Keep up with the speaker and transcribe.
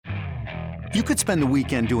You could spend the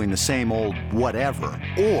weekend doing the same old whatever,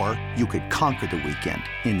 or you could conquer the weekend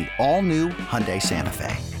in the all-new Hyundai Santa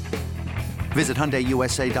Fe. Visit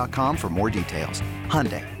HyundaiUSA.com for more details.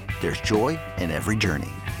 Hyundai, there's joy in every journey.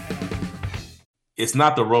 It's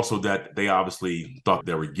not the Russell that they obviously thought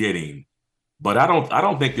they were getting, but I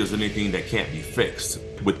don't think there's anything that can't be fixed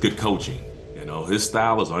with good coaching. You know, his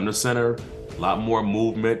style is under center, a lot more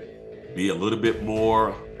movement, be a little bit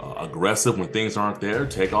more aggressive when things aren't there,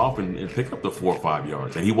 take off and pick up the 4 or 5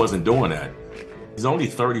 yards. And he wasn't doing that. He's only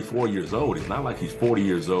 34 years old. It's not like he's 40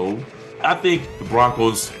 years old. I think the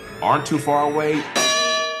Broncos aren't too far away.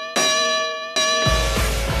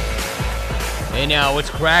 Hey now, what's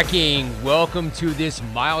cracking? Welcome to this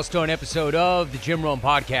milestone episode of the Jim Rome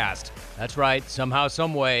Podcast. That's right, somehow,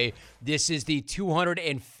 some way, this is the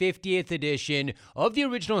 250th edition of the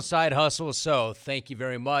original Side Hustle. So thank you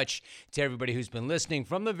very much to everybody who's been listening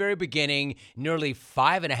from the very beginning, nearly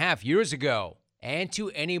 5.5 years ago. And to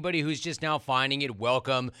anybody who's just now finding it,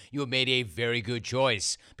 welcome. You have made a very good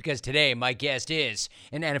choice, because today my guest is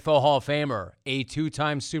an NFL Hall of Famer, a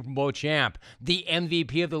 2-time Super Bowl champ, the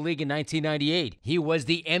MVP of the league in 1998. He was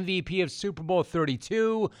the MVP of Super Bowl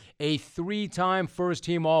 32, a 3-time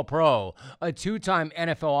first-team All-Pro, a 2-time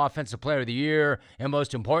NFL Offensive Player of the Year, and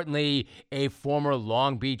most importantly, a former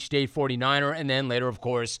Long Beach State 49er, and then later, of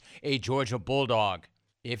course, a Georgia Bulldog.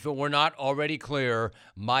 If it were not already clear,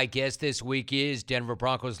 my guest this week is Denver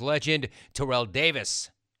Broncos legend Terrell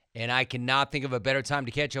Davis. And I cannot think of a better time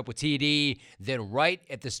to catch up with TD than right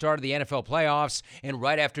at the start of the NFL playoffs and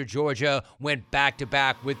right after Georgia went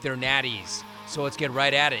back-to-back with their natties. So let's get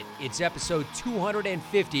right at it. It's episode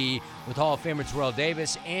 250 with Hall of Famer Terrell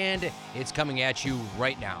Davis, and it's coming at you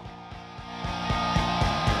right now.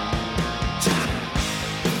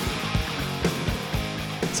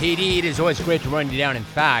 TD, it is always great to run you down. In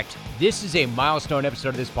fact, this is a milestone episode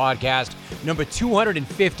of this podcast, number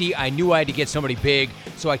 250. I knew I had to get somebody big,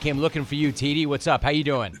 so I came looking for you, TD. What's up? How you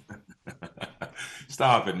doing?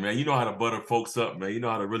 Stop it, man. You know how to butter folks up, man. You know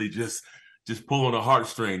how to really just pull on a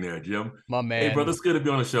heartstring there, Jim. My man. Hey, brother, it's good to be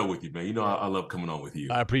on the show with you, man. You know I love coming on with you.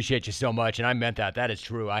 I appreciate you so much, and I meant that. That is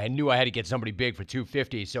true. I knew I had to get somebody big for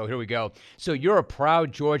 250, so here we go. So you're a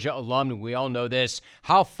proud Georgia alum, and we all know this.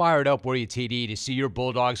 How fired up were you, TD, to see your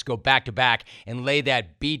Bulldogs go back-to-back and lay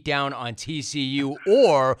that beat down on TCU,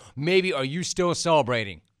 or maybe are you still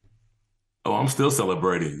celebrating? Oh, I'm still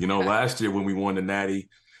celebrating. You know, last year when we won the Natty,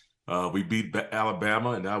 we beat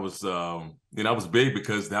Alabama, and that was big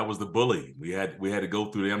because that was the bully. We had to go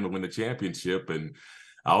through them to win the championship, and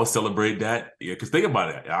I was celebrating that. Yeah, because think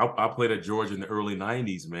about it. I played at Georgia in the early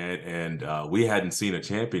 '90s, man, and we hadn't seen a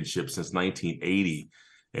championship since 1980,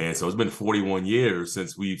 and so it's been 41 years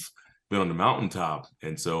since we've been on the mountaintop.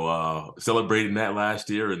 And so celebrating that last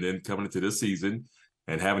year, and then coming into this season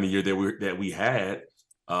and having a year that we had.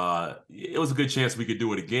 It was a good chance we could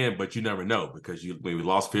do it again, but you never know, because we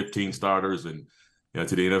lost 15 starters and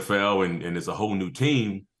to the NFL, and it's a whole new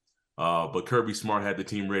team. But Kirby Smart had the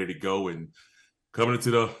team ready to go, and coming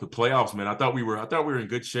into the playoffs, man, I thought we were in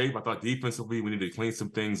good shape. I thought defensively we needed to clean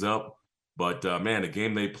some things up, but man, the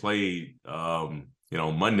game they played,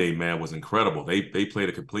 Monday, man, was incredible. They played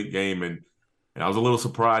a complete game, and I was a little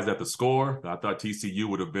surprised at the score. I thought TCU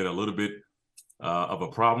would have been a little bit of a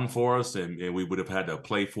problem for us, and we would have had to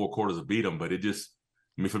play 4 quarters to beat them. But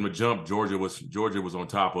from the jump, Georgia was on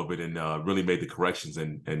top of it, and really made the corrections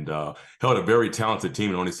and held a very talented team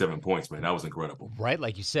in only 7 points, man. That was incredible. Right,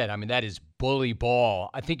 like you said, I mean, that is bully ball.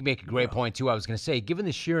 I think you make a great point, too. I was going to say, given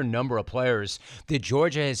the sheer number of players that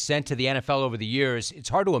Georgia has sent to the NFL over the years, it's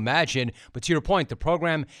hard to imagine, but to your point, the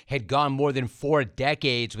program had gone more than 4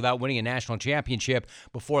 decades without winning a national championship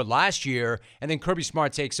before last year, and then Kirby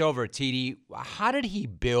Smart takes over. TD, how did he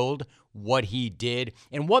build what he did,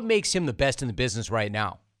 and what makes him the best in the business right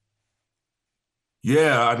now?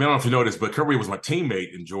 Yeah, I don't know if you noticed, but Kirby was my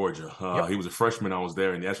teammate in Georgia. Yep. He was a freshman. I was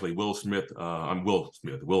there, and actually Will Muschamp,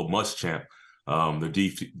 the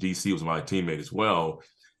DC was my teammate as well.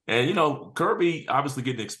 And, Kirby obviously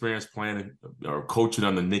getting experience playing or coaching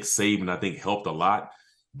under Nick Saban, I think helped a lot,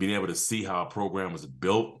 being able to see how a program was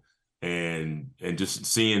built and just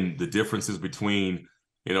seeing the differences between,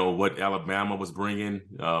 what Alabama was bringing,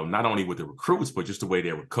 not only with the recruits, but just the way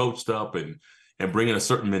they were coached up and bringing a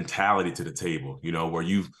certain mentality to the table, where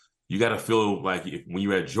you got to feel like when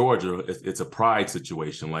you're at Georgia, it's a pride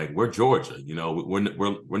situation. Like, we're Georgia,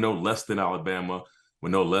 we're no less than Alabama. We're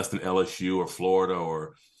no less than LSU or Florida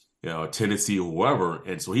or, Tennessee or whoever.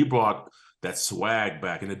 And so he brought that swag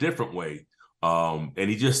back in a different way. And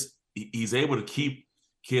he's able to keep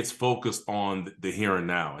kids focused on the here and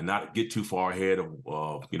now and not get too far ahead of,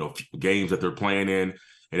 games that they're playing in,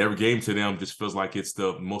 and every game to them just feels like it's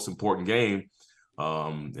the most important game.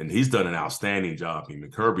 And he's done an outstanding job. I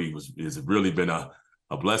mean, Kirby has really been a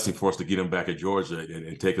blessing for us to get him back at Georgia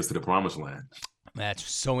and take us to the promised land. That's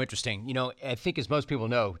so interesting. I think as most people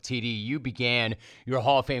know, TD, you began your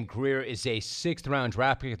Hall of Fame career as a sixth-round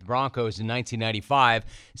draft pick with the Broncos in 1995.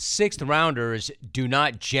 Sixth-rounders do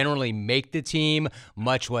not generally make the team,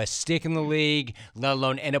 much less stick in the league, let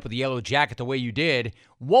alone end up with a yellow jacket the way you did.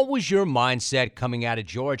 What was your mindset coming out of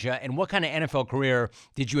Georgia, and what kind of NFL career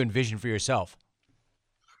did you envision for yourself?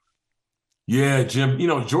 Yeah, Jim,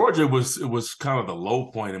 Georgia was kind of the low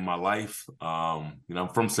point in my life. I'm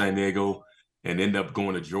from San Diego and ended up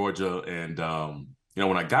going to Georgia. And,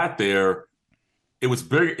 when I got there, it was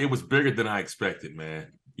bigger than I expected,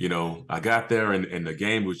 man. I got there and the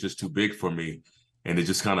game was just too big for me. And it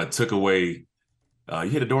just kind of took away. You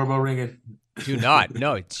hear the doorbell ringing? Do not.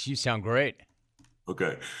 No, you sound great.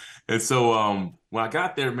 Okay. And so when I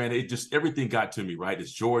got there, man, everything got to me, right?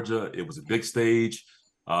 It's Georgia. It was a big stage.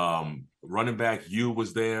 Running back, you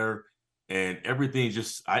was there. And everything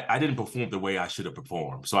I didn't perform the way I should have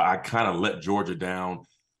performed. So I kind of let Georgia down,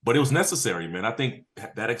 but it was necessary, man. I think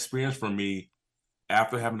that experience for me,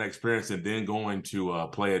 after having that experience and then going to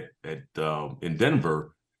play in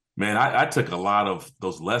Denver, man, I took a lot of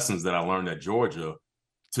those lessons that I learned at Georgia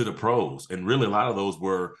to the pros. And really a lot of those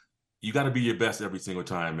were, you got to be your best every single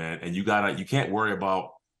time, man. And you can't worry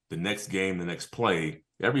about the next game, the next play.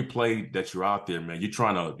 Every play that you're out there, man, you're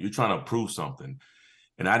trying to prove something.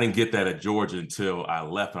 And I didn't get that at Georgia until I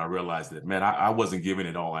left, and I realized that, man, I wasn't giving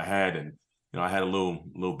it all I had. And, I had a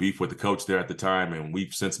little beef with the coach there at the time, and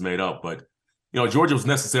we've since made up. But, Georgia was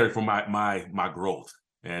necessary for my growth.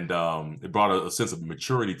 And it brought a sense of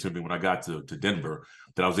maturity to me when I got to Denver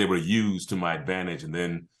that I was able to use to my advantage. And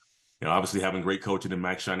then, obviously having great coaching in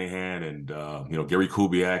Max Shanahan and, Gary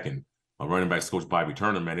Kubiak and my running backs coach Bobby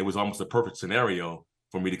Turner, man, it was almost a perfect scenario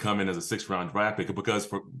for me to come in as a sixth-round draft pick, because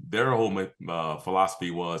for their whole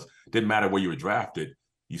philosophy was, didn't matter where you were drafted,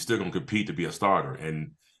 you still going to compete to be a starter.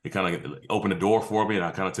 And it kind of opened the door for me, and I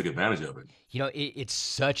kind of took advantage of it. It's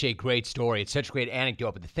such a great story. It's such a great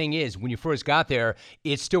anecdote. But the thing is, when you first got there,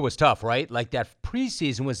 it still was tough, right? Like, that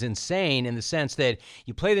preseason was insane in the sense that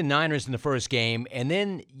you play the Niners in the first game, and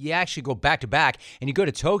then you actually go back-to-back, and you go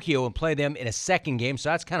to Tokyo and play them in a second game, so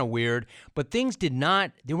that's kind of weird. But things were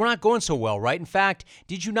not going so well, right? In fact,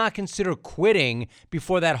 did you not consider quitting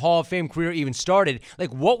before that Hall of Fame career even started?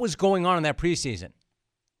 Like, what was going on in that preseason?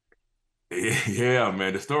 Yeah,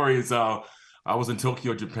 man. The story is, I was in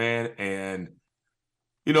Tokyo, Japan, and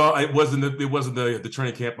it wasn't the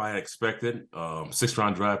training camp I had expected.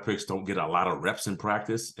 Sixth-round draft picks don't get a lot of reps in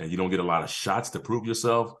practice, and you don't get a lot of shots to prove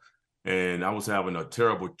yourself. And I was having a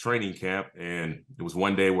terrible training camp, and it was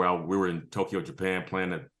one day where we were in Tokyo, Japan,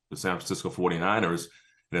 playing at the San Francisco 49ers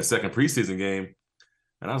in a second preseason game.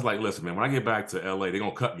 And I was like, listen, man, when I get back to LA, they're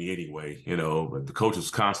going to cut me anyway. The coach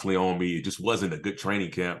was constantly on me. It just wasn't a good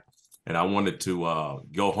training camp. And I wanted to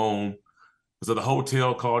go home. So the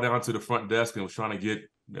hotel called down to the front desk and was trying to get,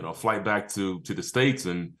 a flight back to the States.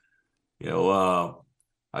 And,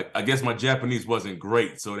 I guess my Japanese wasn't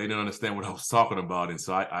great, so they didn't understand what I was talking about. And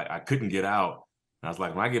so I couldn't get out. And I was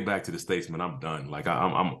like, when I get back to the States, man, I'm done. Like,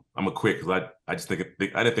 I'm a quit, because I just I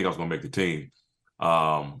didn't think I was going to make the team.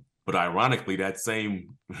 But ironically, that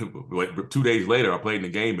same 2 days later, I played in the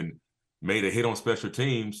game and made a hit on special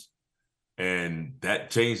teams. And that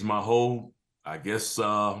changed my whole, I guess,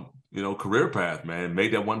 career path, man.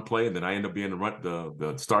 Made that one play, and then I ended up being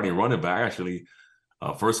the starting running back, actually,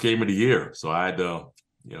 first game of the year. So I had to,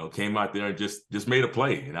 came out there and just made a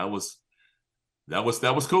play, and that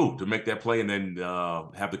was cool to make that play, and then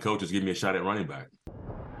have the coaches give me a shot at running back.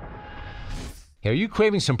 Hey, are you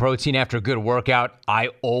craving some protein after a good workout? I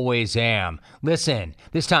always am. Listen,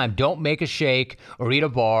 this time don't make a shake or eat a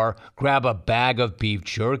bar. Grab a bag of beef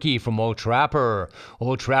jerky from Old Trapper.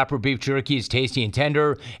 Old Trapper beef jerky is tasty and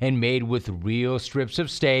tender and made with real strips of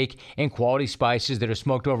steak and quality spices that are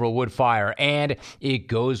smoked over a wood fire. And it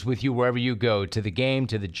goes with you wherever you go, to the game,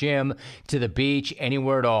 to the gym, to the beach,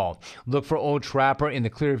 anywhere at all. Look for Old Trapper in the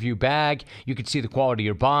Clearview bag. You can see the quality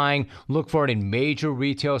you're buying. Look for it in major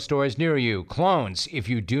retail stores near you. If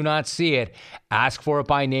you do not see it, ask for it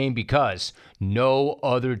by name, because no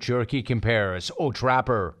other jerky compares. Oh,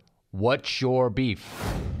 Trapper, what's your beef?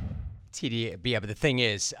 TD, yeah, but the thing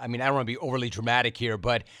is, I don't want to be overly dramatic here,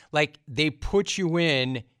 but like, they put you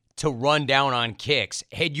in to run down on kicks.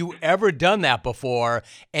 Had you ever done that before?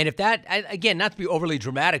 And if that, again, not to be overly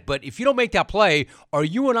dramatic, but if you don't make that play, are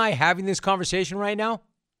you and I having this conversation right now?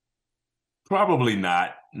 Probably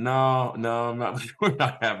not. No, I'm not. We're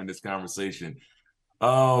not having this conversation.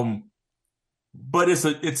 But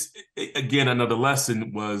again, another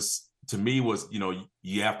lesson was to me was,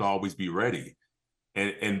 you have to always be ready.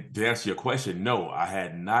 And to answer your question, no, I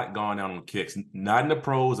had not gone out on kicks, not in the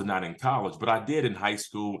pros and not in college, but I did in high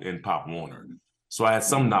school in Pop Warner. So I had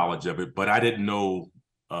some knowledge of it, but I didn't know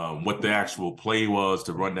what the actual play was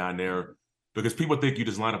to run down there, because people think you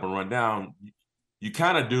just line up and run down. You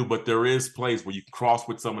kind of do, but there is plays where you cross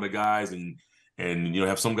with some of the guys and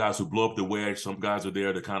have some guys who blow up the wedge. Some guys are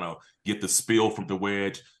there to kind of get the spill from the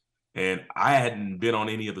wedge. And I hadn't been on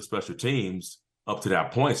any of the special teams up to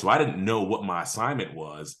that point, so I didn't know what my assignment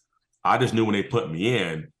was. I just knew when they put me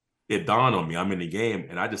in, it dawned on me I'm in the game,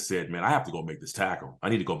 and I just said, man, I have to go make this tackle. I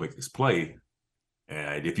need to go make this play.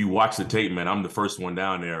 And if you watch the tape, man, I'm the first one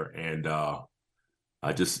down there, and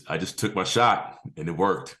I just took my shot, and it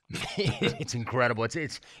worked. It's incredible.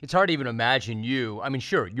 It's hard to even imagine you. I mean,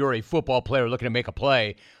 sure, you're a football player looking to make a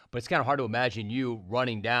play, but it's kind of hard to imagine you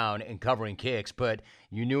running down and covering kicks. But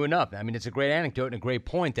you knew enough. I mean, it's a great anecdote and a great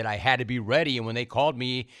point that I had to be ready. And when they called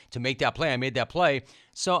me to make that play, I made that play.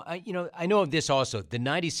 So, I know of this also. The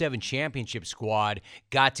 97 championship squad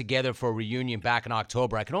got together for a reunion back in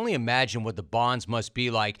October. I can only imagine what the bonds must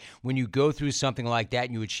be like when you go through something like that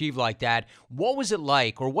and you achieve like that. What was it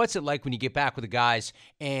like, or what's it like when you get back with the guys?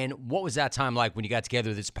 And what was that time like when you got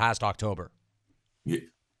together this past October? Yeah.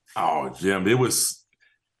 Oh, Jim,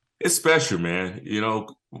 it's special, man.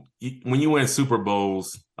 When you win Super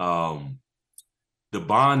Bowls, the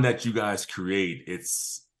bond that you guys create,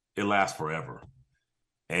 it lasts forever.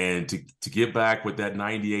 And to get back with that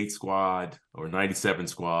 98 squad or 97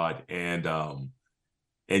 squad, and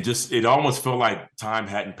just it almost felt like time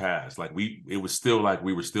hadn't passed. Like it was still like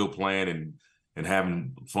we were still playing and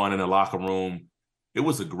having fun in the locker room. It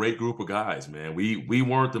was a great group of guys, man. We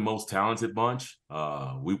weren't the most talented bunch.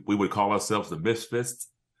 We would call ourselves the misfits.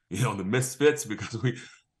 The misfits, because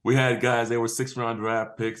we had guys, they were 6th-round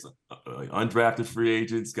draft picks, undrafted free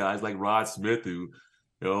agents, guys like Rod Smith, who,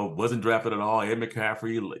 wasn't drafted at all, Ed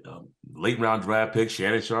McCaffrey, late-round draft pick,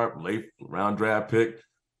 Shannon Sharp, late-round draft pick.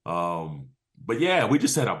 But, yeah, we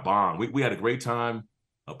just had a bond. We had a great time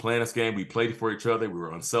playing this game. We played for each other. We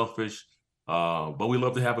were unselfish, but we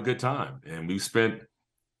loved to have a good time. And we spent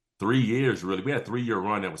 3 years, really. We had a 3-year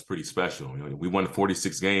run that was pretty special. We won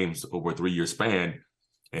 46 games over a 3-year span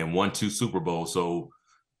and won 2 Super Bowls. So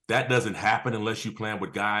that doesn't happen unless you play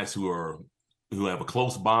with guys who have a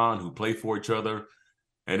close bond, who play for each other.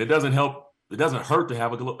 And it doesn't hurt to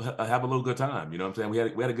have a little good time. You know what I'm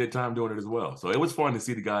saying? We had a good time doing it as well. So it was fun to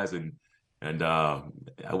see the guys, and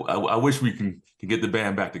I wish we can get the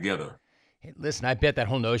band back together. Hey, listen, I bet that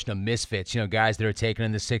whole notion of misfits, guys that are taken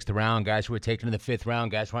in the 6th round, guys who are taken in the 5th round,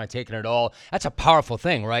 guys who aren't taken at all, that's a powerful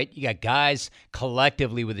thing, right? You got guys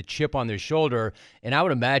collectively with a chip on their shoulder, and I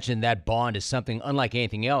would imagine that bond is something unlike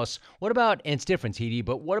anything else. What about, and it's different, TD,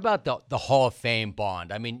 but what about the Hall of Fame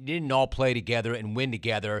bond? I mean, you didn't all play together and win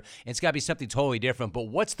together, and it's got to be something totally different, but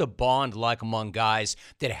what's the bond like among guys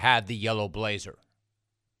that have the yellow blazer?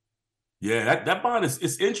 Yeah, that bond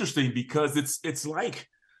is interesting, because it's like,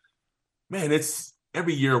 man, it's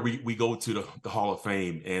every year we go to the Hall of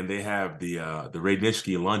Fame, and they have the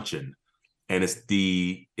Radnitsky luncheon, and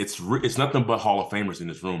it's nothing but Hall of Famers in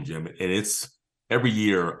this room, Jim. And it's every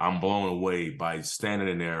year I'm blown away by standing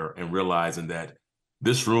in there and realizing that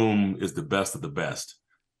this room is the best of the best,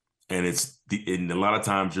 and and a lot of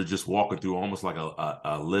times you're just walking through almost like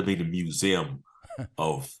a living museum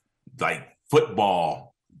of like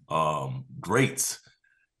football greats,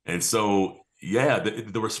 and so. Yeah,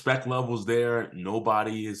 the respect levels there.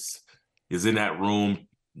 Nobody is in that room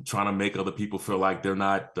trying to make other people feel like they're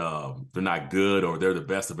not good or they're the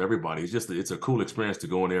best of everybody. It's a cool experience to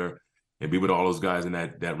go in there and be with all those guys in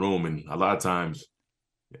that room. And a lot of times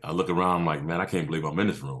I look around, I'm like, man, I can't believe I'm in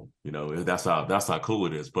this room. That's how cool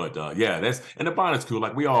it is. But and the bond is cool.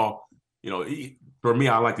 Like we all, for me,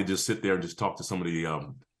 I like to just sit there and just talk to some of the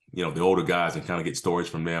the older guys and kind of get stories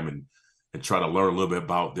from them and try to learn a little bit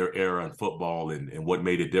about their era in football and what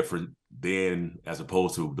made it different then as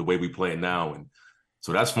opposed to the way we play it now. And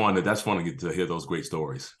so that's fun to get to hear those great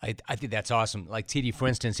stories. I think that's awesome. Like TD, for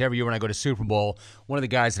instance, every year when I go to Super Bowl, one of the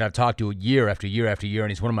guys that I've talked to year after year after year, and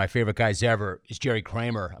he's one of my favorite guys ever, is Jerry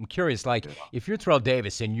Kramer. I'm curious, if you're Terrell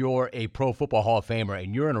Davis and you're a Pro Football Hall of Famer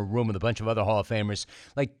and you're in a room with a bunch of other Hall of Famers,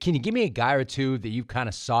 can you give me a guy or two that you've kind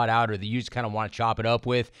of sought out or that you just kind of want to chop it up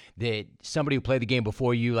with, that somebody who played the game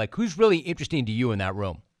before you, who's really interesting to you in that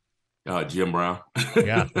room? Jim Brown.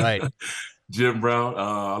 Yeah, right. Jim Brown.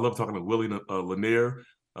 I love talking to Willie Lanier.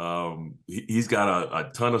 He's got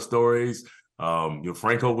a ton of stories.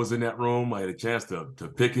 Franco was in that room. I had a chance to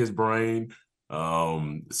pick his brain.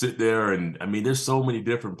 sit there and I mean, there's so many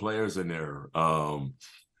different players in there. I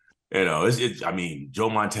mean, Joe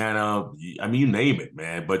Montana, I mean, you name it,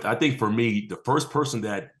 man. But I think for me, the first person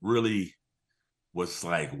that really was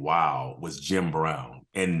like, wow, was Jim Brown.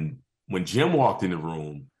 And when Jim walked in the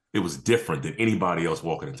room, it was different than anybody else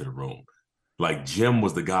walking into the room. Like Jim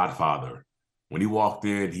was the godfather. When he walked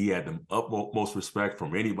in, he had the utmost respect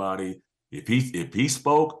from anybody. If he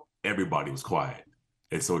spoke, everybody was quiet.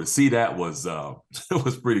 And so to see that was it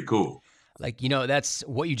was pretty cool. Like, that's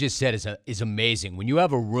what you just said is amazing. When you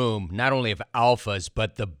have a room, not only of alphas,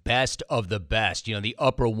 but the best of the best, the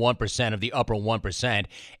upper 1% of the upper 1%,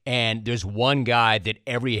 and there's one guy that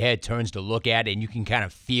every head turns to look at, and you can kind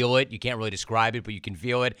of feel it. You can't really describe it, but you can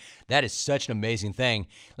feel it. That is such an amazing thing.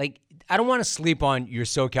 Like, I don't want to sleep on your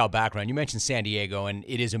SoCal background. You mentioned San Diego, and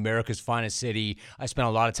it is America's finest city. I spent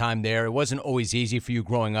a lot of time there. It wasn't always easy for you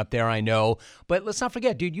growing up there, I know. But let's not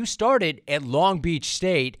forget, dude, you started at Long Beach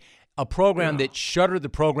State, a program that shuttered the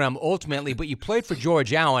program ultimately, but you played for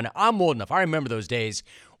George Allen. I'm old enough. I remember those days.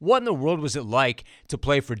 What in the world was it like to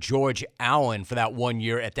play for George Allen for that 1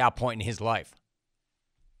 year at that point in his life?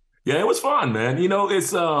 Yeah, it was fun, man.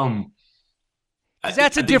 It's 'cause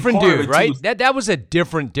that's a different dude, right? That was a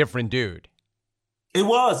different dude. It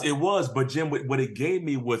was. But Jim, what it gave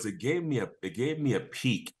me was it gave me a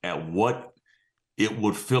peek at what it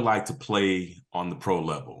would feel like to play on the pro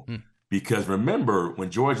level. Because remember,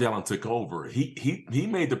 when George Allen took over, he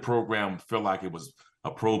made the program feel like it was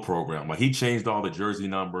a pro program. Like he changed all the jersey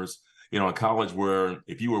numbers. In college, where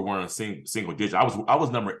if you were wearing a single digit, I was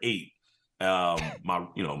number 8.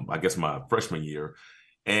 I guess my freshman year,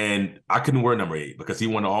 and I couldn't wear number 8 because he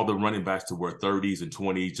wanted all the running backs to wear 30s and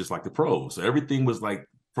 20s, just like the pros. So everything was like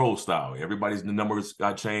pro style. The numbers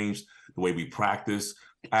got changed. The way we practiced.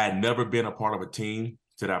 I had never been a part of a team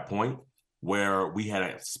to that point, where we had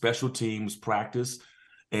a special teams practice.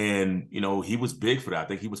 And, he was big for that. I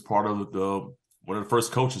think he was part of one of the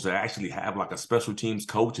first coaches to actually have like a special teams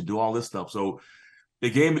coach and do all this stuff. So it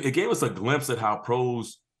gave us a glimpse at how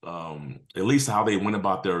pros, at least how they went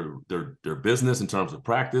about their business in terms of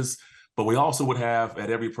practice. But we also would have at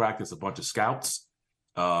every practice a bunch of scouts.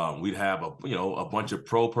 We'd have a bunch of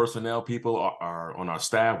pro personnel people are on our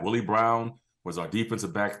staff. Willie Brown was our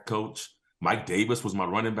defensive back coach. Mike Davis was my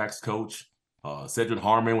running backs coach. Cedric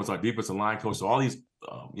Harmon was our defensive line coach. So all these,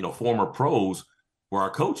 former pros were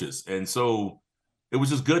our coaches. And so it was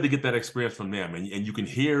just good to get that experience from them. And you can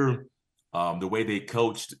hear the way they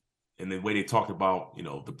coached and the way they talked about,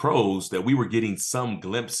 the pros, that we were getting some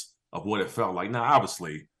glimpse of what it felt like. Now,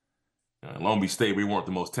 obviously, Long Beach State, we weren't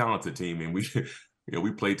the most talented team. And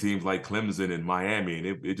we played teams like Clemson and Miami, and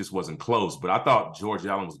it just wasn't close. But I thought George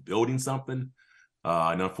Allen was building something.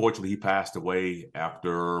 And unfortunately, he passed away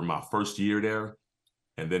after my first year there.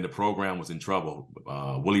 And then the program was in trouble.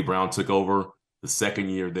 Willie Brown took over the second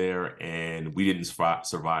year there, and we didn't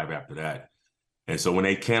survive after that. And so when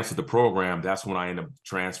they canceled the program, that's when I ended up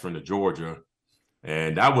transferring to Georgia.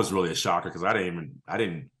 And that was really a shocker because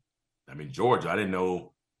Georgia, I didn't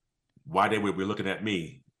know why they would be looking at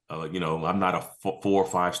me. I'm not a 4 or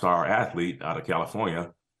 5 star athlete out of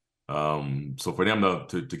California. So for them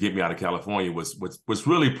to get me out of California was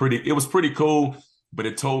really pretty. It was pretty cool, but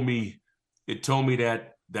it told me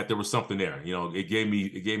that there was something there. It gave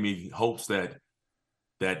me hopes that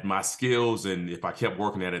my skills, and if I kept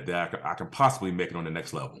working at it, that I can possibly make it on the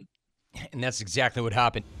next level. And that's exactly what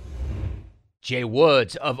happened. Jay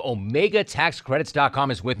Woods of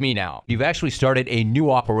OmegaTaxCredits.com is with me now. You've actually started a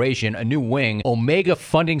new operation, a new wing, Omega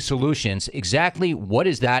Funding Solutions. Exactly what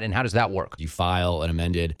is that and how does that work? You file an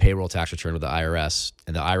amended payroll tax return with the IRS,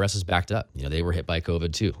 and the IRS is backed up. They were hit by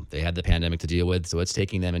COVID too. They had the pandemic to deal with, so it's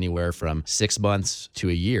taking them anywhere from 6 months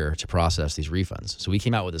to a year to process these refunds. So we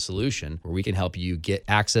came out with a solution where we can help you get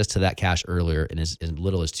access to that cash earlier in as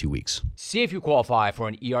little as 2 weeks. See if you qualify for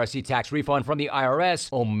an ERC tax refund from the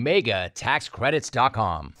IRS, OmegaTaxCredits.com.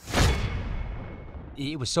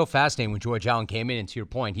 It was so fascinating when George Allen came in, and to your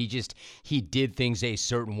point, he did things a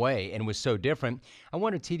certain way and was so different. I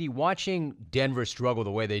wonder, TD, watching Denver struggle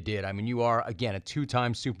the way they did, you are, again, a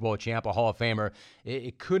 2-time Super Bowl champ, a Hall of Famer.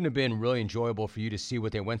 It couldn't have been really enjoyable for you to see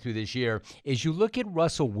what they went through this year. As you look at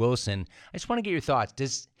Russell Wilson, I just want to get your thoughts.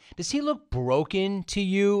 Does he look broken to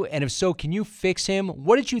you? And if so, can you fix him?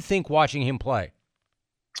 What did you think watching him play?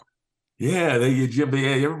 Yeah,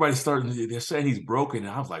 everybody's they're saying he's broken.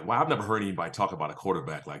 And I was like, wow, I've never heard anybody talk about a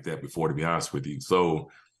quarterback like that before, to be honest with you.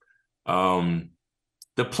 So the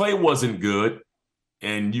play wasn't good.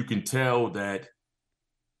 And you can tell that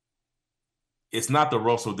it's not the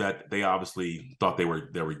Russell that they obviously thought they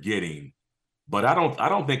were getting. But I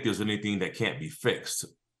don't think there's anything that can't be fixed.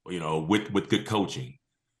 with good coaching.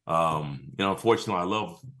 Unfortunately, I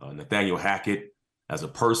love Nathaniel Hackett as a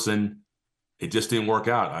person. It just didn't work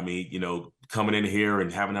out. I mean, coming in here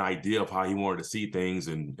and having an idea of how he wanted to see things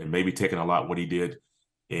and maybe taking a lot what he did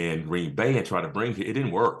in Green Bay and try to bring it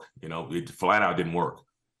didn't work. It flat out didn't work.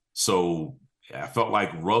 So I felt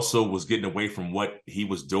like Russell was getting away from what he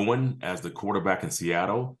was doing as the quarterback in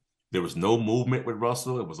Seattle. There was no movement with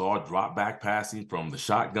Russell. It was all drop back passing from the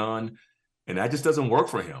shotgun. And that just doesn't work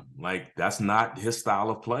for him. Like, that's not his style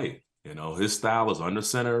of play. His style is under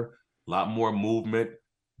center, a lot more movement,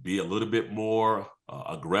 be a little bit more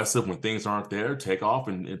aggressive when things aren't there, take off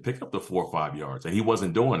and pick up the 4 or 5 yards. And he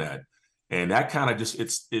wasn't doing that. And that kind of just,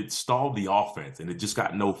 it stalled the offense, and it just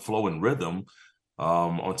got no flow and rhythm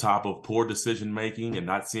on top of poor decision-making and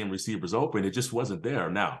not seeing receivers open. It just wasn't there.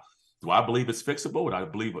 Now, do I believe it's fixable? Do I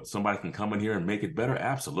believe somebody can come in here and make it better?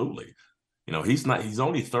 Absolutely. He's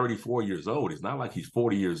only 34 years old. It's not like he's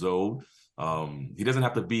 40 years old. He doesn't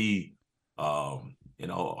have to be,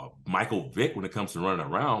 Michael Vick when it comes to running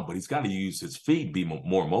around, but he's got to use his feet, be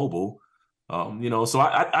more mobile. So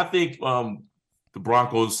I think the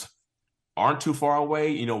Broncos aren't too far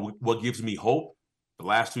away. What gives me hope, the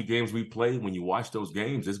last 2 games we played, when you watch those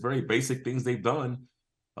games, it's very basic things they've done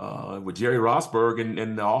with Jerry Rosburg,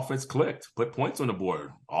 and the offense clicked, put points on the board.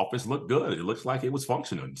 Offense looked good. It looks like it was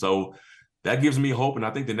functioning. So that gives me hope, and I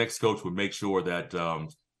think the next coach would make sure that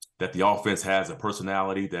that the offense has a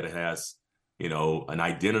personality, that it has, an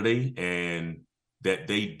identity, and that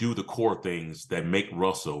they do the core things that make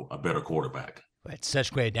Russell a better quarterback. It's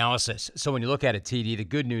such great analysis. So when you look at it, TD, the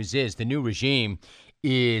good news is the new regime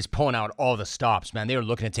is pulling out all the stops, man. They were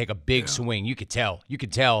looking to take a big swing. You could tell.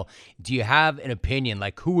 Do you have an opinion,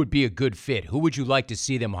 like who would be a good fit? Who would you like to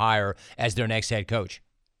see them hire as their next head coach?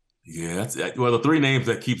 Yeah, the 3 names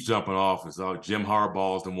that keeps jumping off is Jim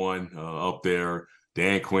Harbaugh is the one up there.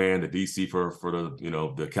 Dan Quinn, the DC for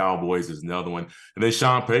the the Cowboys, is another one, and then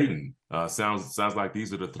Sean Payton. Sounds like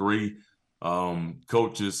these are the 3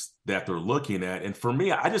 coaches that they're looking at. And for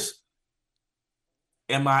me, I just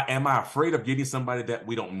am I afraid of getting somebody that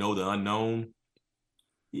we don't know, the unknown?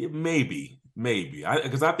 Yeah, maybe,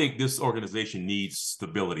 because I think this organization needs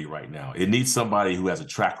stability right now. It needs somebody who has a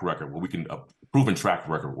track record where we can proven track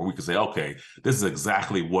record where we can say, okay, this is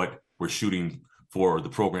exactly what we're shooting for the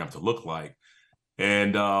program to look like.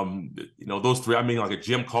 And, those 3, I mean, like a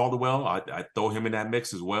Jim Caldwell, I throw him in that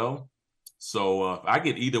mix as well. So if I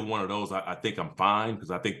get either one of those, I think I'm fine,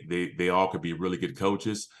 because I think they all could be really good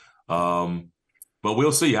coaches. But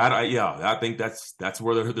we'll see. I think that's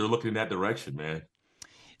where they're looking in that direction, man.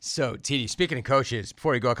 So, TD, speaking of coaches,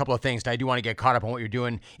 before you go, a couple of things. I do want to get caught up on what you're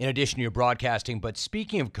doing in addition to your broadcasting. But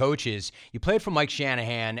speaking of coaches, you played for Mike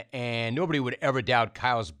Shanahan, and nobody would ever doubt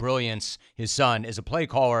Kyle's brilliance, his son, as a play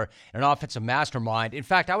caller and an offensive mastermind. In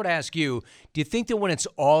fact, I would ask you, do you think that when it's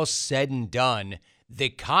all said and done,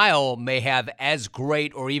 that Kyle may have as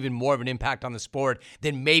great or even more of an impact on the sport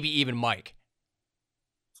than maybe even Mike?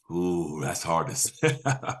 Ooh, that's hard to say.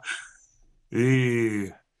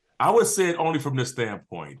 Yeah. I would say it only from this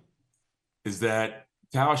standpoint, is that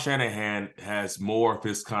Kyle Shanahan has more of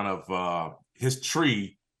his kind of his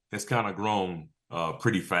tree has kind of grown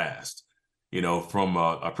pretty fast, from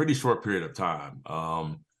a pretty short period of time.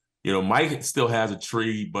 Mike still has a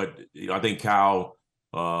tree, but I think Kyle,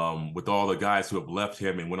 with all the guys who have left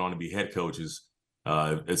him and went on to be head coaches,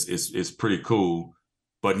 is pretty cool.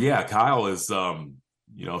 But yeah, Kyle is,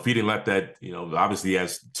 if he didn't let that, obviously he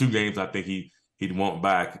has 2 games, I think he'd want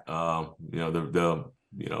back. Obviously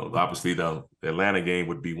the Atlanta game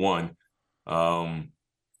would be one.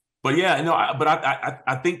 But yeah,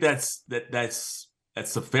 I think that's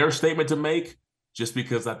a fair statement to make, just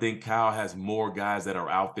because I think Kyle has more guys that are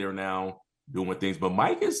out there now doing things. But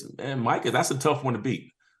Mike is that's a tough one to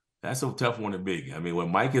beat. That's a tough one to beat. I mean, what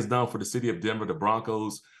Mike has done for the city of Denver, the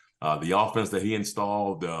Broncos, the offense that he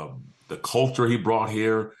installed, the culture he brought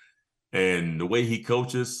here, and the way he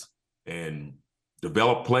coaches and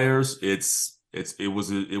develop players, it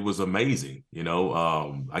was amazing.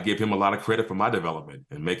 I give him a lot of credit for my development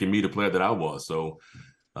and making me the player that I was. So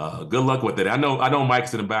good luck with it. I know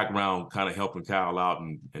Mike's in the background kind of helping Kyle out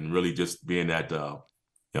and really just being that the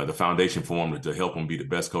foundation for him to help him be the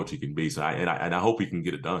best coach he can be. So I hope he can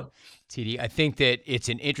get it done. TD, I think that it's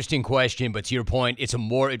an interesting question, but to your point, it's a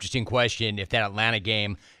more interesting question if that Atlanta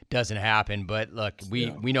game doesn't happen. But look,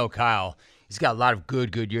 we know Kyle. He's got a lot of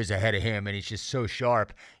good years ahead of him, and he's just so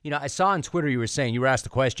sharp. I saw on Twitter you were asked the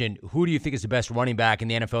question, who do you think is the best running back in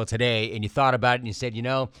the NFL today? And you thought about it, and you said,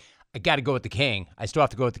 I got to go with the king. I still have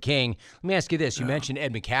to go with the king. Let me ask you this. You mentioned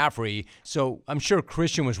Ed McCaffrey, so I'm sure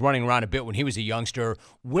Christian was running around a bit when he was a youngster.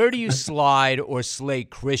 Where do you slide or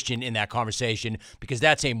slate Christian in that conversation? Because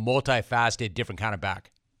that's a multifaceted, different kind of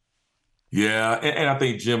back. Yeah, and I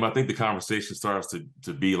think, Jim, I think the conversation starts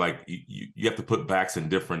to be like you have to put backs in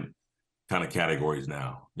different kind of categories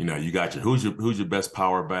now. You got who's your best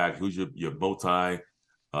power back, who's your multi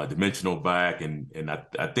dimensional back, and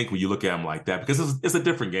I think when you look at them like that, because it's a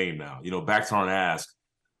different game now. Backs aren't asked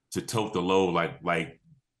to tote the load like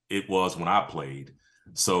it was when I played.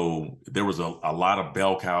 So there was a lot of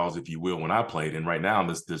bell cows, if you will, when I played, and right now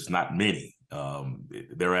there's not many.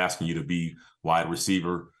 They're asking you to be wide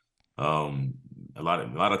receiver. A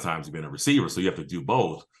lot of times you've been a receiver, so you have to do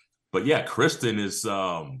both. But yeah, Kristen is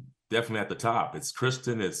definitely at the top. It's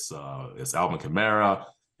Kristen, it's Alvin Kamara,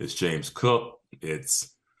 it's James Cook,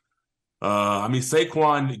 it's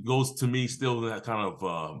Saquon goes to me still in that kind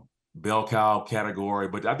of bell cow category,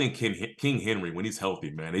 but I think King Henry, when he's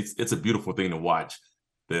healthy, man, it's a beautiful thing to watch.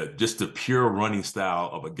 Just the pure running style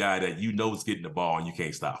of a guy that is getting the ball and you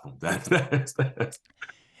can't stop him. That's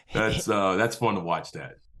fun to watch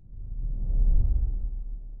that.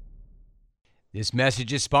 This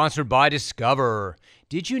message is sponsored by Discover.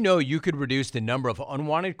 Did you know you could reduce the number of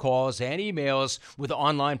unwanted calls and emails with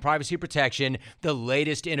online privacy protection, the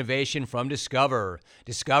latest innovation from Discover?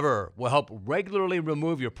 Discover will help regularly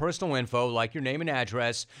remove your personal info, like your name and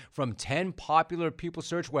address, from 10 popular people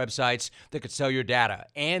search websites that could sell your data,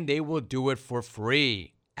 and they will do it for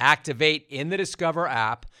free. Activate in the Discover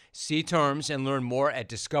app, see terms, and learn more at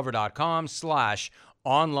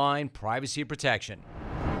discover.com/online privacy protection.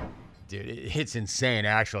 Dude, it's insane,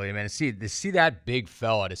 actually, man. To see that big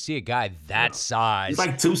fella, to see a guy that size.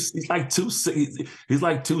 He's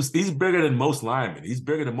bigger than most linemen. He's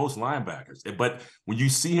bigger than most linebackers. But when you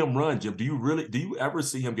see him run, Jim, do you ever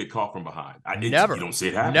see him get caught from behind? Never. You don't see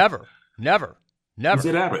it happen. Never. You don't see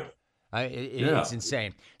it happen. It's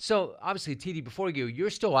insane. So, obviously, TD, before you're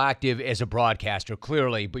still active as a broadcaster,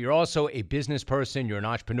 clearly, but you're also a business person. You're an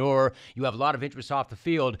entrepreneur. You have a lot of interests off the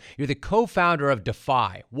field. You're the co-founder of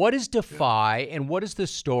Defy. What is Defy, and what is the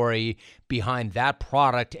story behind that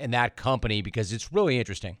product and that company? Because it's really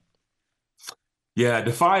interesting. Yeah,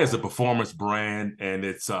 Defy is a performance brand, and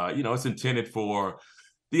it's it's intended for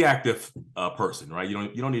the active person, right? You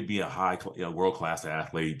don't need to be a high world-class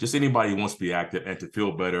athlete. Just anybody who wants to be active and to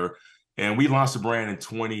feel better. And we launched the brand in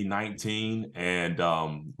 2019, and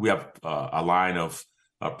we have a line of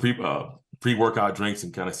pre-workout drinks,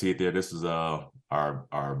 and kind of see it there. This is our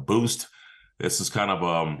Boost. This is kind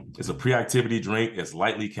of it's a pre-activity drink. It's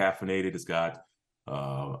lightly caffeinated. It's got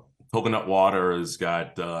coconut water. It's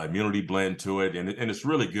got immunity blend to it, and it's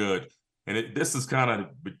really good. And this is kind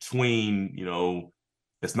of between,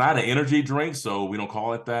 it's not an energy drink, so we don't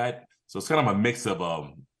call it that. So it's kind of a mix of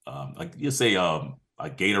like you say a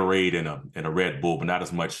Gatorade and a Red Bull, but not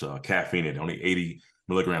as much caffeine in it, only 80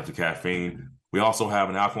 milligrams of caffeine. We also have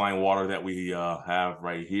an alkaline water that we have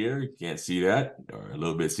right here. You can't see that, or a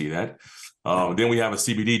little bit see that. Then we have a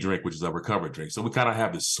CBD drink, which is a recovery drink. So we kind of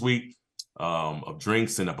have the suite of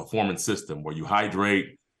drinks in a performance system where you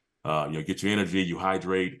hydrate, get your energy, you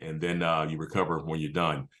hydrate, and then you recover when you're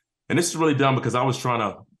done. And this is really done because I was trying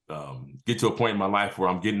to get to a point in my life where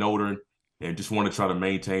I'm getting older and just want to try to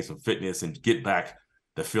maintain some fitness and get back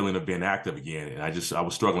the feeling of being active again. And I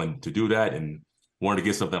was struggling to do that and wanted to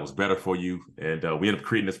get something that was better for you. And we ended up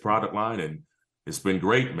creating this product line, and it's been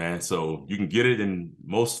great, man. So you can get it in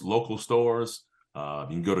most local stores. You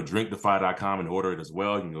can go to drinkdefy.com and order it as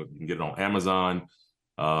well. You can get it on Amazon.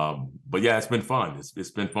 But yeah, it's been fun.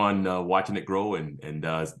 It's been fun watching it grow, and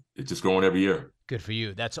it's just growing every year. Good for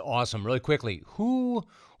you. That's awesome. Really quickly, who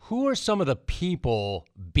are some of the people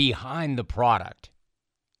behind the product?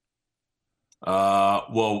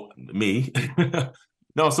 Well, me.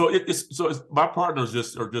 No, so it's my partners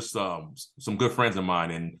are just some good friends of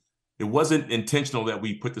mine, and it wasn't intentional that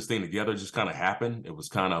we put this thing together. It just kind of happened. It was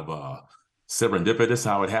kind of serendipitous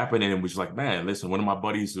how it happened, and it was like, man, listen, one of my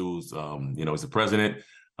buddies who's is the president.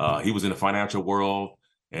 He was in the financial world,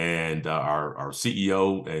 and our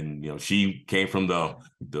CEO, and she came from the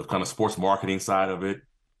kind of sports marketing side of it.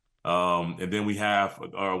 And then we have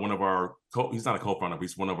one of our he's not a co-founder, but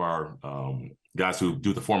he's one of our guys who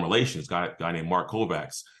do the formulations, guy named Mark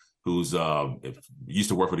Kovacs, who's used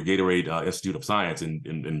to work for the Gatorade Institute of Science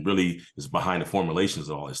and really is behind the formulations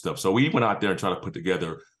and all that stuff. So we went out there and tried to put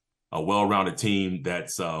together a well-rounded team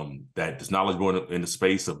that's knowledgeable in the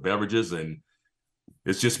space of beverages, and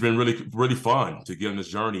it's just been really, really fun to get on this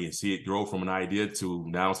journey and see it grow from an idea to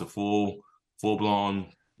now it's a full-blown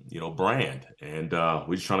brand, and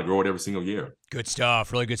we're just trying to grow it every single year. Good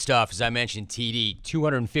stuff, really good stuff. As I mentioned, TD,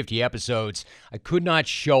 250 episodes. I could not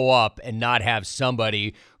show up and not have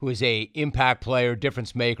somebody who is a impact player,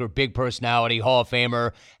 difference maker, big personality, Hall of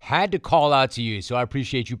Famer, had to call out to you. So I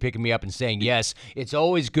appreciate you picking me up and saying yes. It's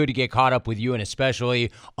always good to get caught up with you, and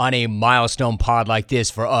especially on a milestone pod like this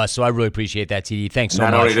for us. So I really appreciate that, TD. Thanks so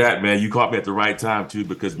much. Not only that, man, you caught me at the right time too,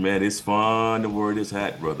 because man, it's fun to wear this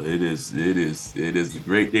hat, brother. It is a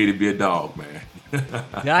great day to be a dog, man.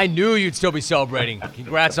 Yeah, I knew you'd still be celebrating.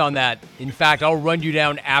 Congrats on that. In fact, I'll run you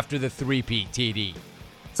down after the three-peat, TD.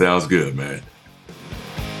 Sounds good, man.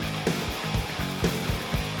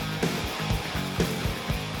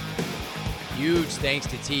 Huge thanks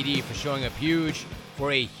to TD for showing up huge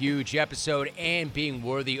for a huge episode and being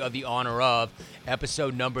worthy of the honor of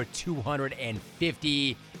episode number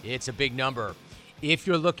 250. It's a big number. If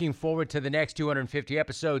you're looking forward to the next 250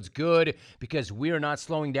 episodes, good, because we are not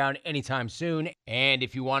slowing down anytime soon. And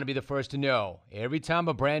if you want to be the first to know, every time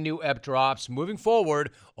a brand new ep drops, moving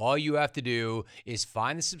forward, all you have to do is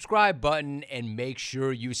find the subscribe button and make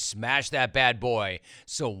sure you smash that bad boy.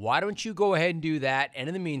 So why don't you go ahead and do that? And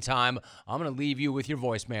in the meantime, I'm going to leave you with your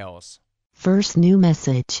voicemails. First new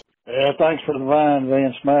message. Yeah, thanks for the vine,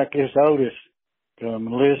 Van Smack. It's Otis. Come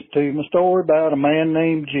and listen to my story about a man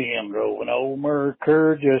named Jim drove an old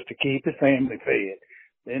Mercury just to keep his family fed.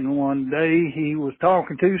 Then one day he was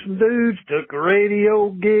talking to some dudes, took a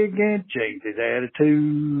radio gig and changed his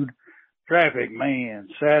attitude. Traffic man,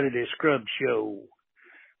 Saturday scrub show.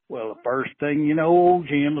 Well, the first thing you know, old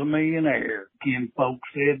Jim's a millionaire. Ken folks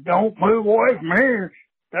said, don't move away from here.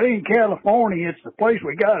 That ain't California, it's the place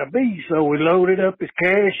we gotta be. So we loaded up his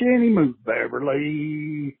cash and he moved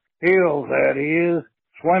Beverly Hills, that is.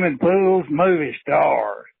 Swimming pools, movie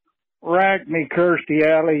stars. Rack me, Kirstie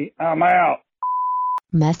Alley. I'm out.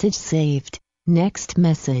 Message saved. Next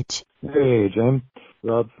message. Hey, Jim.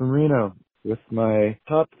 Rob from Reno with my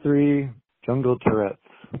top 3 jungle Tourette's.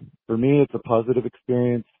 For me, it's a positive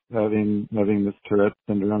experience having this Tourette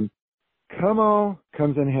syndrome. Como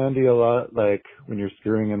comes in handy a lot, like when you're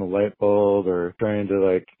screwing in a light bulb or trying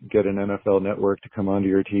to get an NFL network to come onto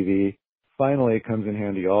your TV. Finally, it comes in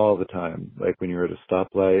handy all the time, like when you're at a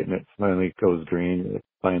stoplight and it finally goes green, you're like,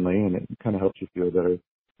 finally, and it kind of helps you feel better.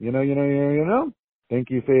 You know. Thank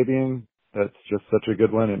you, Fabian. That's just such a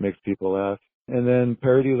good one. It makes people laugh. And then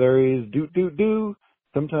Parody Larry's do.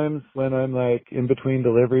 Sometimes when I'm in between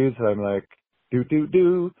deliveries, I'm like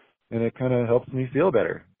do, and it kind of helps me feel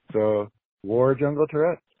better. So, War Jungle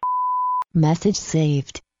Tourette. Message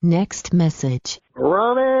saved. Next message.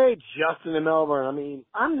 Ronnie, Justin in Melbourne. I mean,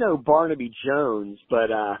 I'm no Barnaby Jones, but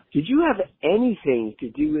did you have anything to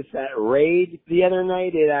do with that raid the other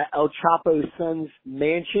night at El Chapo's son's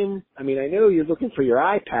mansion? I mean, I know you're looking for your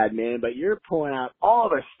iPad, man, but you're pulling out all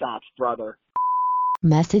the stops, brother.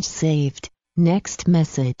 Message saved. Next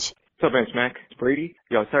message. What's up, Ben Smack? It's Brady.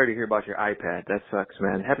 Yo, sorry to hear about your iPad. That sucks,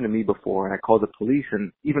 man. It happened to me before, and I called the police,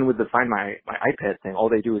 and even with the Find My iPad thing, all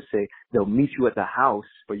they do is say they'll meet you at the house,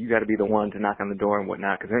 but you got to be the one to knock on the door and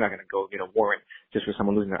whatnot, because they're not going to go get a warrant just for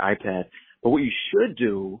someone losing their iPad. But what you should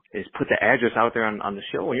do is put the address out there on the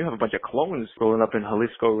show, and you have a bunch of clones rolling up in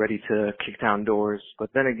Jalisco ready to kick down doors. But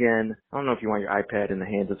then again, I don't know if you want your iPad in the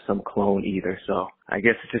hands of some clone either, so I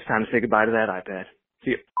guess it's just time to say goodbye to that iPad.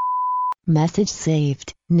 See you. Message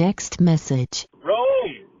saved. Next message.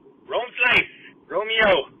 Rome Slice,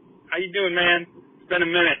 Romeo, how you doing, man? It's been a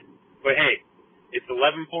minute, but hey, it's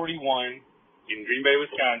 11:41 in Green Bay,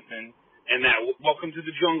 Wisconsin, and that Welcome to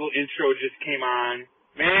the Jungle intro just came on.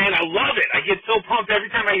 Man, I love it. I get so pumped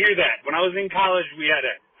every time I hear that. When I was in college,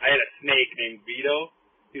 I had a snake named Vito.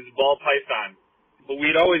 He was a ball python, but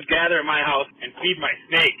we'd always gather at my house and feed my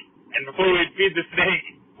snake. And before we'd feed the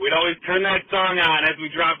snake, we'd always turn that song on as we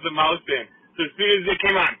dropped the mouse in. So as soon as it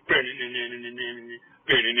came on,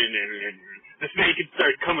 the snake would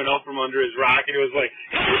start coming up from under his rock, and it was like,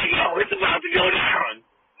 here we go, it's about to go down.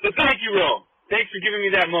 So thank you, Rome. Thanks for giving me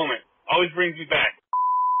that moment. Always brings me back.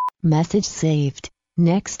 Message saved.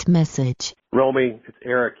 Next message. Romy, it's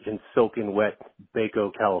Eric in Soaking Wet,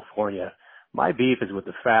 Baco, California. My beef is with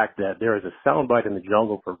the fact that there is a soundbite in the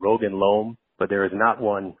jungle for Rogan Loam, but there is not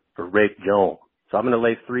one for Rake Jones. So I'm going to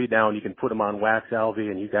lay 3 down. You can put them on wax,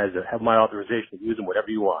 Alvy, and you guys have my authorization to use them whatever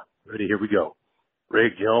you want. Ready? Here we go.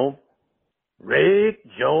 Rake Jones. Rake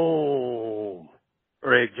Jones.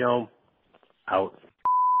 Rake Jones. Out.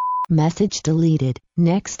 Message deleted.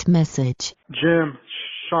 Next message. Jim,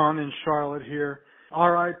 Sean in Charlotte here.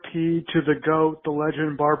 R.I.P. to the GOAT, the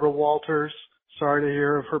legend Barbara Walters. Sorry to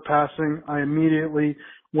hear of her passing. I immediately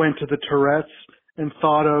went to the Tourette's and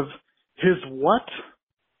thought of his what?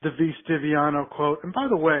 The V. Stiviano quote. And by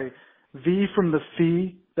the way, V from the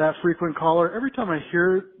fee, that frequent caller. Every time I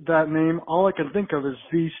hear that name, all I can think of is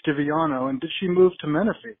V. Stiviano. And did she move to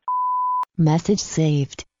Menifee? Message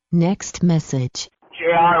saved. Next message.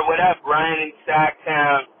 JR, what up? Ryan in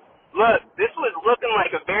Sacktown. Look, this was looking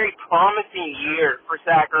like a very promising year for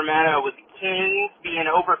Sacramento with the Kings being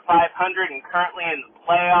over 500 and currently in the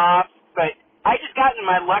playoffs. But I just got in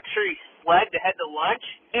my luxury sled to head to lunch,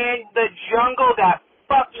 and the Jungle got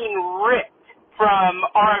fucking ripped from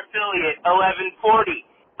our affiliate, 1140.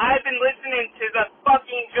 I've been listening to the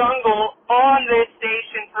fucking Jungle on this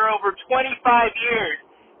station for over 25 years.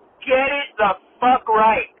 Get it the fuck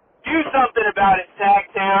right. Do something about it,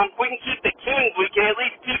 Sacktown. If we can keep the Kings, we can at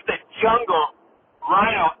least keep the Jungle.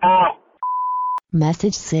 Rhino out.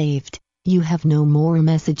 Message saved. You have no more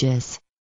messages.